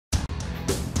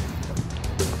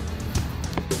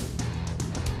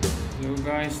Hello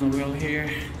guys, Noel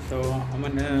here. So I'm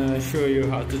gonna show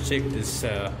you how to check this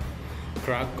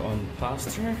crack on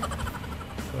plaster.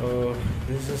 So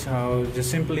this is how,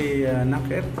 just simply knock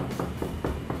it.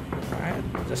 Alright,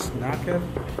 just knock it.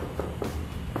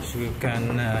 So you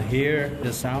can hear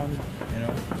the sound, you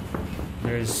know.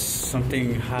 There's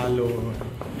something hollow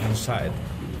inside.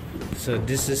 So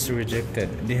this is rejected.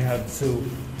 They have to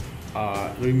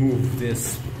remove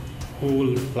this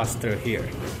whole plaster here.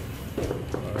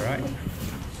 Alright,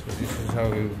 so this is how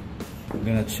we're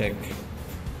gonna check.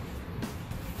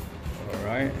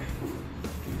 Alright,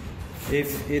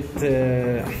 if it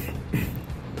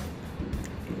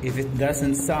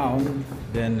doesn't sound,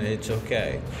 then it's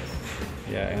okay.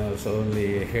 Yeah, and it's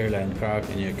only a hairline crack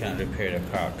and you can repair the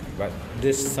crack. But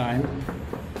this time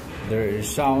there is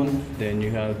sound, then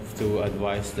you have to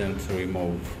advise them to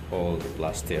remove all the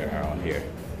plaster around here.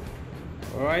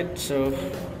 Alright, so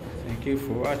thank you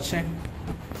for watching.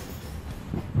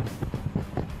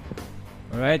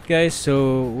 Alright guys,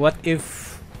 so what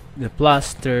if the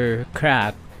plaster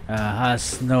crack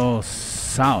has no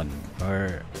sound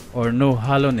or no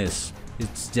hollowness?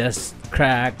 It's just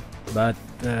crack, but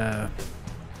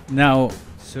now,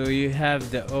 so you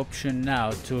have the option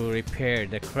now to repair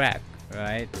the crack,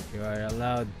 right? You are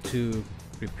allowed to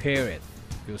repair it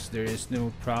because there is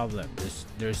no problem,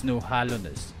 there's no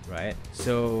hollowness, right?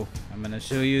 So I'm gonna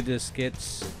show you the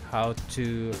skits how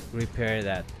to repair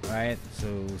that. Right,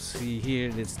 so see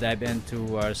here, let's dive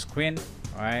into our screen.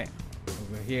 Alright,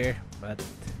 over here, but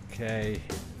okay,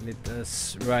 let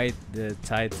us write the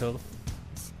title.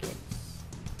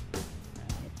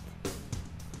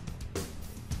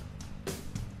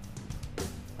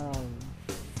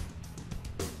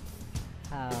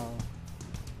 How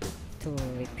to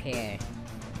repair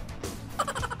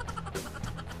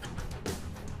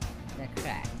the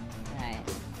crack, right?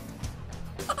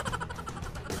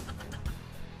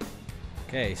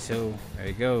 Okay, so there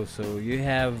you go. So you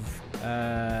have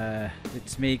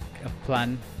let's make a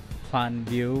plan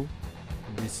view.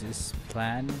 This is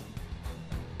plan,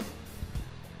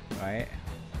 right?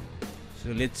 So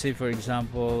let's say, for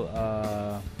example,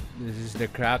 this is the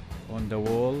crack on the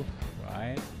wall,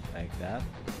 right? Like that.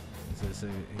 This is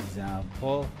an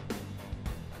example.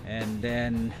 And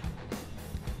then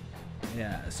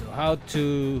yeah, so how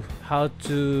to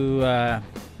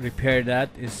repair that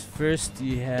is, first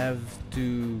you have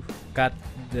to cut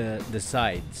the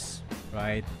sides,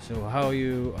 right? So how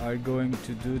you are going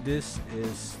to do this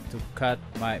is to cut,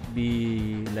 might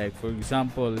be like, for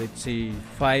example, let's say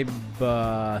 5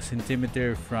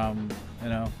 centimeter from, you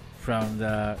know, from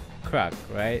the crack,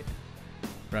 right?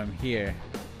 From here,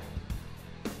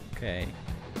 okay,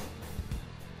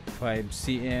 5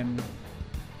 cm,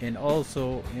 and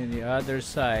also in the other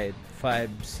side 5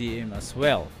 cm as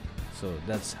well. So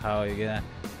that's how you're gonna,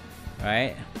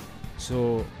 right?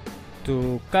 So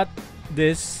to cut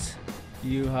this,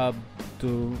 you have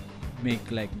to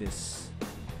make like this,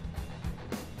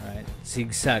 right?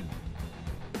 Zigzag.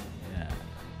 Yeah.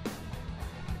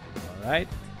 Alright,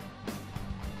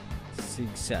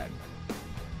 zigzag.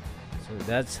 So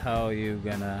that's how you're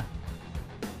gonna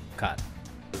cut.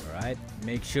 Alright,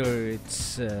 make sure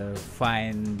it's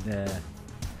find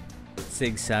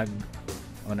zigzag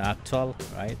on actual,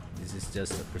 right? This is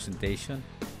just a presentation.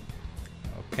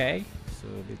 Okay, so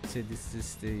let's say this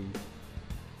is the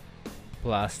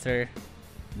plaster,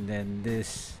 and then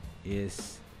this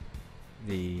is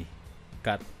the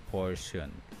cut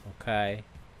portion. Okay,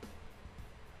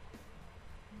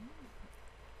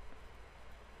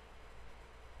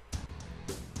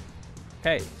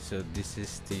 okay, so this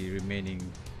is the remaining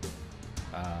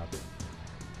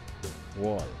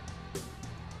wall,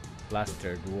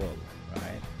 plastered wall,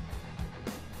 right?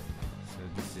 So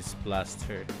this is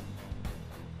plaster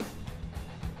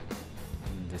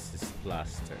and this is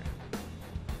plaster.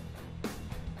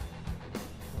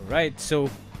 Alright, so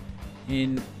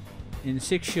in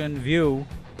section view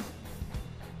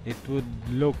it would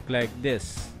look like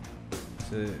this.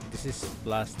 So this is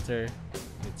plaster,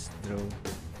 let's draw.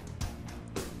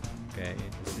 Okay,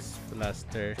 this is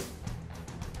plaster.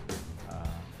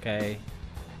 Okay,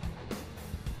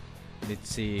 let's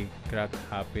see, crack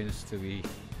happens to be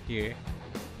here,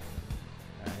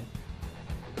 right?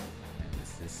 And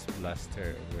this is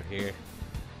plaster over here.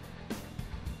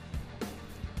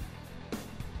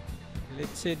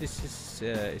 Let's say this is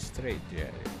straight.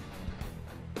 Yeah,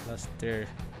 plaster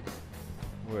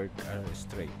work are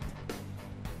straight,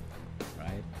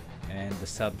 right? And the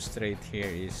substrate here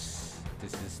is,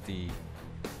 this is the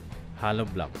hollow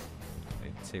block.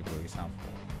 Let's say, for example,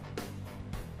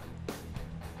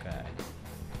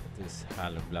 this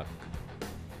hollow block.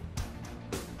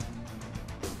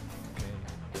 Okay,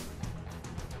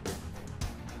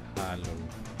 hollow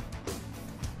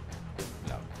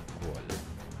block wall.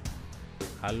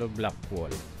 Hollow block wall.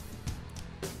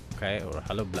 Okay, or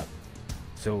hollow block.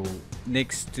 So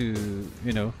next to,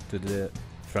 you know, to the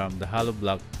from the hollow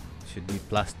block should be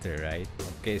plaster, right?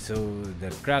 Okay, so the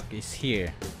crack is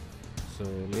here. So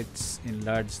let's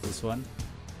enlarge this one,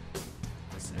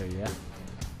 this area.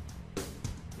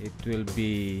 It will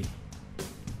be,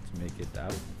 let's make it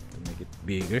up to make it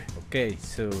bigger. Okay,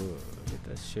 so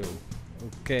let us show.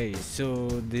 Okay, so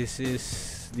this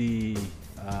is the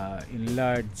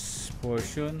enlarged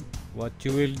portion. What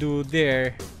you will do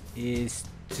there is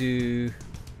to,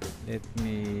 let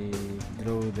me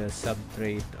draw the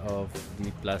substrate of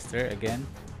the plaster again.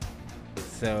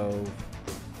 So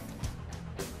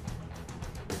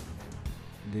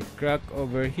the crack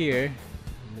over here,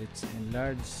 let's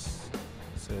enlarge.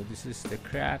 So this is the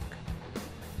crack.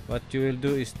 What you will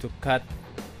do is to cut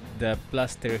the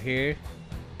plaster here.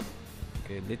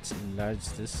 Okay, let's enlarge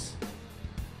this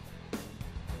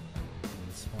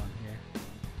one here.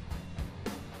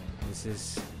 This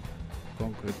is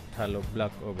concrete hollow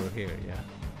block over here, yeah.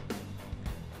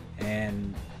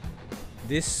 And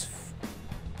this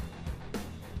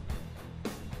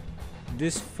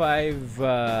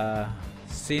 5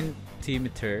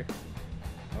 centimeter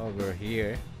over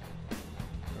here,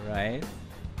 right,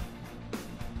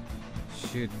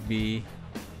 should be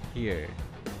here.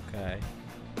 Okay,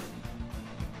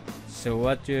 so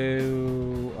what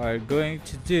you are going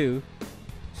to do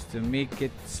is to make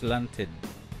it slanted.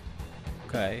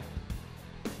 Okay,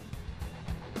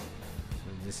 so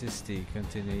this is the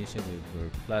continuation of your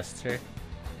plaster.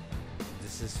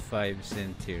 This is 5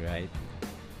 centi, right?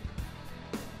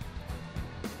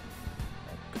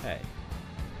 Okay,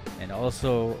 and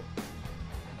also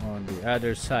on the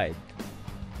other side.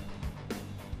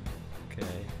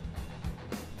 Okay,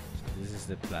 so this is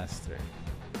the plaster.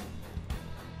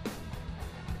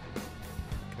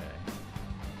 Okay,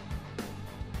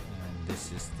 and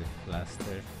this is the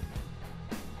plaster.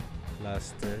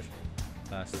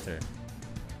 Plaster.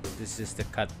 This is the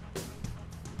cut.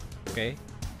 Okay,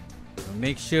 so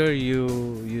make sure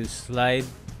you slide,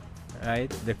 right,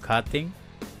 the cutting,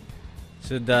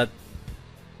 so that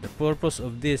the purpose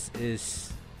of this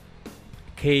is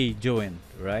K joint,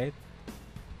 right?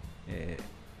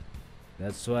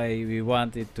 That's why we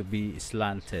want it to be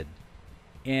slanted,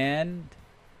 and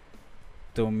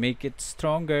to make it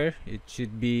stronger it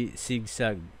should be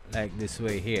zigzag like this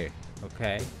way here.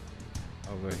 Okay,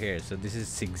 over here, so this is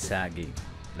zigzagging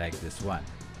like this one.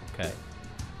 Okay,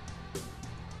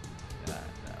 that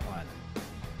one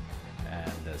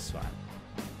and this one.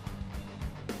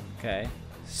 Okay,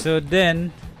 so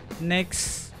then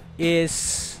next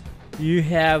is you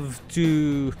have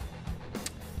to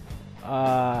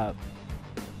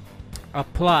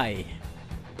apply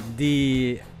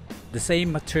the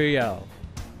same material.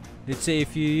 Let's say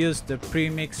if you use the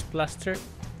pre-mix plaster,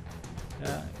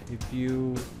 if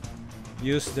you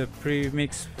use the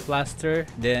pre-mix plaster,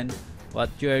 then what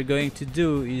you are going to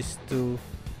do is to,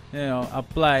 you know,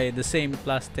 apply the same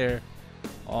plaster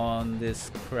on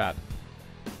this crack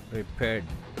repaired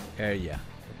area.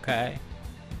 Okay,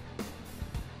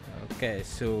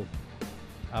 so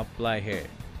apply here.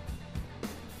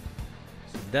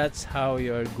 So that's how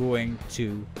you are going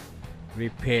to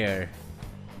repair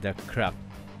the crack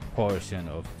portion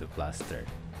of the plaster.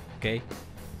 Okay,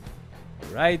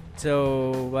 right.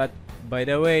 So but by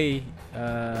the way,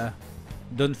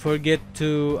 don't forget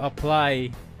to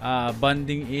apply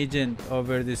bonding agent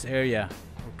over this area.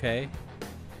 Okay,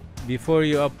 before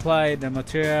you apply the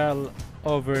material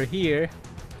over here,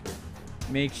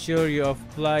 make sure you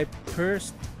apply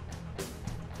first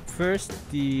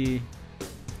the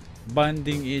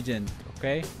bonding agent.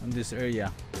 Okay, on this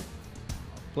area,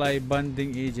 apply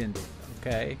bonding agent.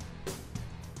 Okay,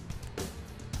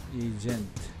 agent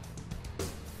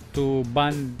to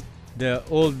bond the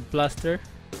old plaster,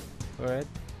 alright,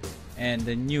 and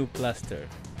the new plaster.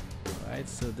 Alright,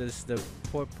 so this is the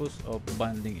purpose of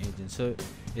bonding agent, so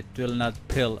it will not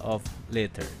peel off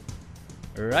later.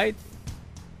 Alright,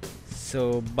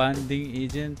 so bonding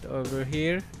agent over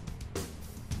here,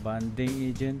 bonding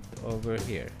agent over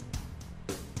here.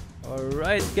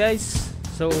 Alright guys,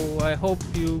 so I hope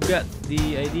you got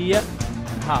the idea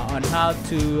on how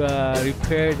to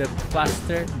repair the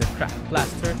plaster, the cracked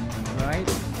plaster. Right,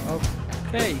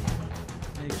 okay,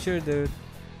 make sure the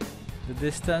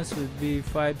distance would be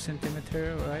 5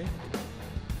 centimeter, right,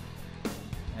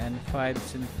 and 5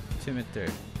 centimeter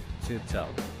total,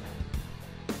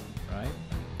 right?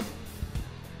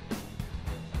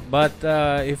 But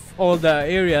if all the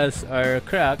areas are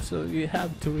cracked, so you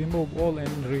have to remove all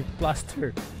and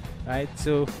replaster, right?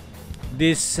 So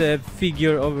this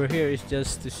figure over here is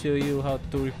just to show you how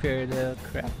to repair the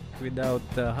crap without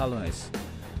hollowness.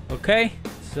 Okay,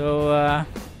 so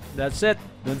that's it.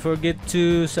 Don't forget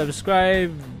to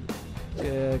subscribe,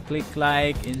 click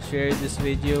like and share this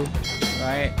video,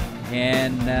 right?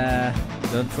 And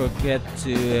don't forget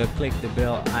to click the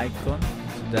bell icon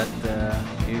so that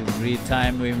every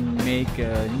time we make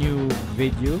a new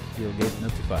video you'll get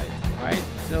notified. Alright,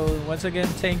 so once again,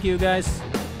 thank you guys.